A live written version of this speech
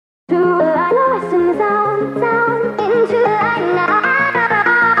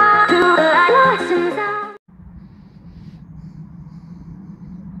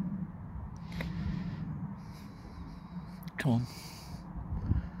Come on.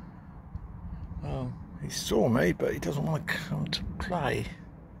 Oh, he saw me, but he doesn't want to come to play.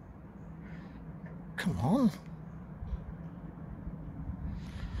 Come on.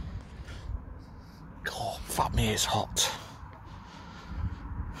 God, fuck me, it's hot.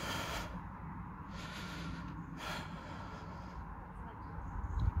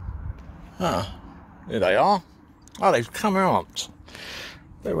 Ah, here they are. Oh, they've come out.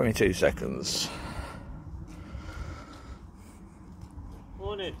 Bear with me 2 seconds.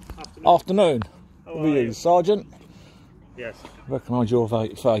 Morning. Afternoon. How are you? Sergeant? Yes. Recognise your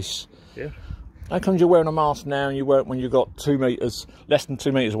face. Yeah. How come you're wearing a mask now and you weren't when you got 2 metres, less than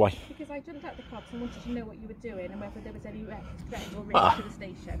 2 metres away? Because I jumped out the cops and wanted to know what you were doing and whether there was any threat or risk to the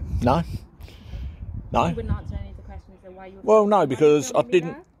station. No. No. You wouldn't answer any of the questions then why you were... Well, no, because I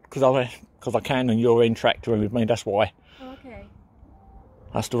didn't, because I can and you're interacting with me, that's why. Oh, okay.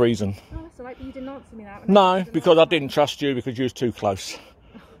 That's the reason. Oh, that's alright, but you didn't answer me that. No, because I didn't trust you because you was too close.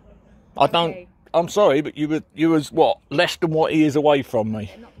 I don't... Okay. I'm sorry, but you was what, less than what he is away from me.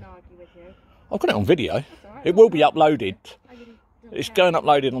 I'm not going to argue with you. I've got it on video. That's alright. It will be uploaded. I really don't It's care. going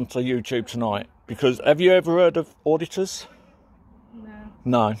uploaded onto YouTube tonight. Because have you ever heard of auditors?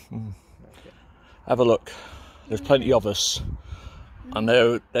 No. No. Have a look. There's plenty of us, and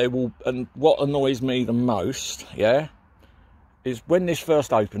they will. And what annoys me the most, yeah, is when this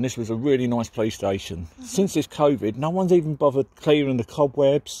first opened. This was a really nice police station. Since this COVID, no one's even bothered clearing the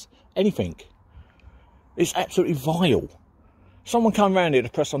cobwebs, anything. It's absolutely vile. Someone come round here to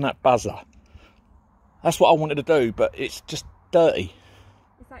press on that buzzer. That's what I wanted to do, but it's just dirty.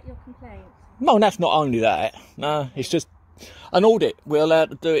 Is that your complaint? No, that's not only that. No, it's just an audit. We're allowed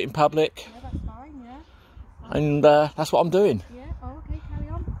to do it in public. Yeah, that's fine, yeah. And that's what I'm doing. Yeah, oh, okay, carry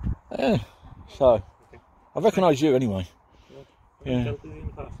on. Yeah. So, I recognise you anyway. Yeah.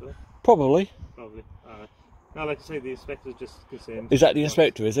 Probably. Probably. Alright. Now, like I say, the inspector's just concerned. Is that the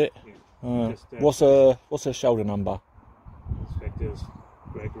inspector, is it? Yeah. What's her shoulder number? Inspector's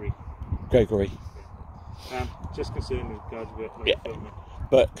Gregory. Gregory. Just concerned with regards to Yeah. filming.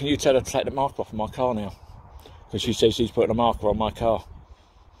 But can you tell her to take the marker off of my car now? Because she says she's putting a marker on my car.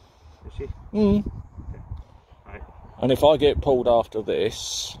 Is she? Mm. Okay. Right. And if I get pulled after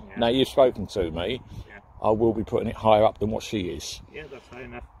this, Yeah. now you've spoken to me, Yeah. I will be putting it higher up than what she is. Yeah, that's high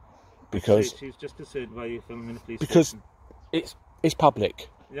enough. Because She's just concerned why you're filming in the police because station. it's public.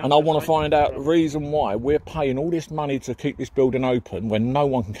 Yeah, And I that's want to fine. find out the reason why we're paying all this money to keep this building open when no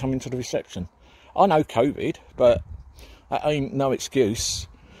one can come into the reception. I know COVID, but that ain't no excuse.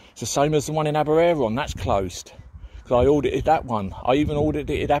 It's the same as the one in Aberystwyth, that's closed. Because I audited that one. I even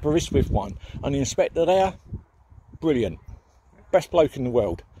audited Aberystwyth one. And the inspector there, brilliant. Best bloke in the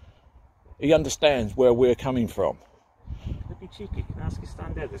world. He understands where we're coming from. It'd be cheeky. Can I ask you to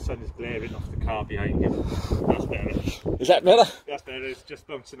stand there? The sun is glaring off the car behind you. That's better. Is that better? That's better. It's just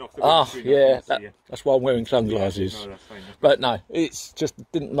bouncing off the Ah, windscreen. yeah, that's why I'm wearing sunglasses. No, that's fine. But no, it's just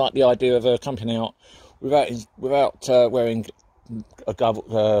didn't like the idea of her coming out without wearing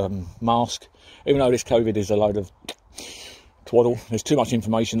a mask. Even though this COVID is a load of twaddle, there's too much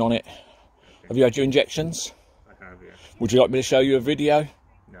information on it. Have you had your injections? I have, yeah. Would you like me to show you a video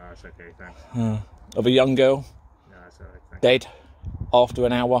No, it's okay, thanks. of a young girl No, it's alright, thanks. dead after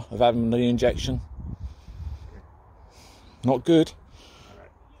an hour of having the injection? Not good.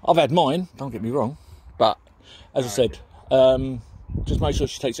 I've had mine, don't get me wrong, but as I said, just make sure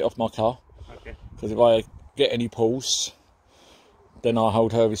she takes it off my car, Okay. because if I get any pulls, then I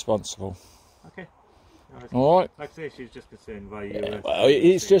hold her responsible. Okay. No, All right. like I say, she's just concerned why you Well,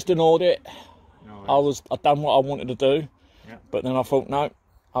 it's just an audit. No, I've done what I wanted to do, Yeah. but then I thought, no,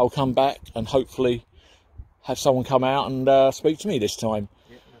 I'll come back and hopefully have someone come out and speak to me this time.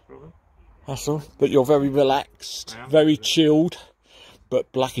 Yeah, no problem. That's all. But you're very relaxed, I am. very chilled. But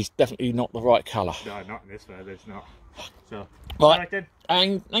black is definitely not the right colour. No, not in this weather, it's not. So, Right. alright then.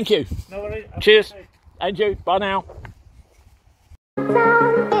 And thank you. No worries. Cheers. And you. Bye now.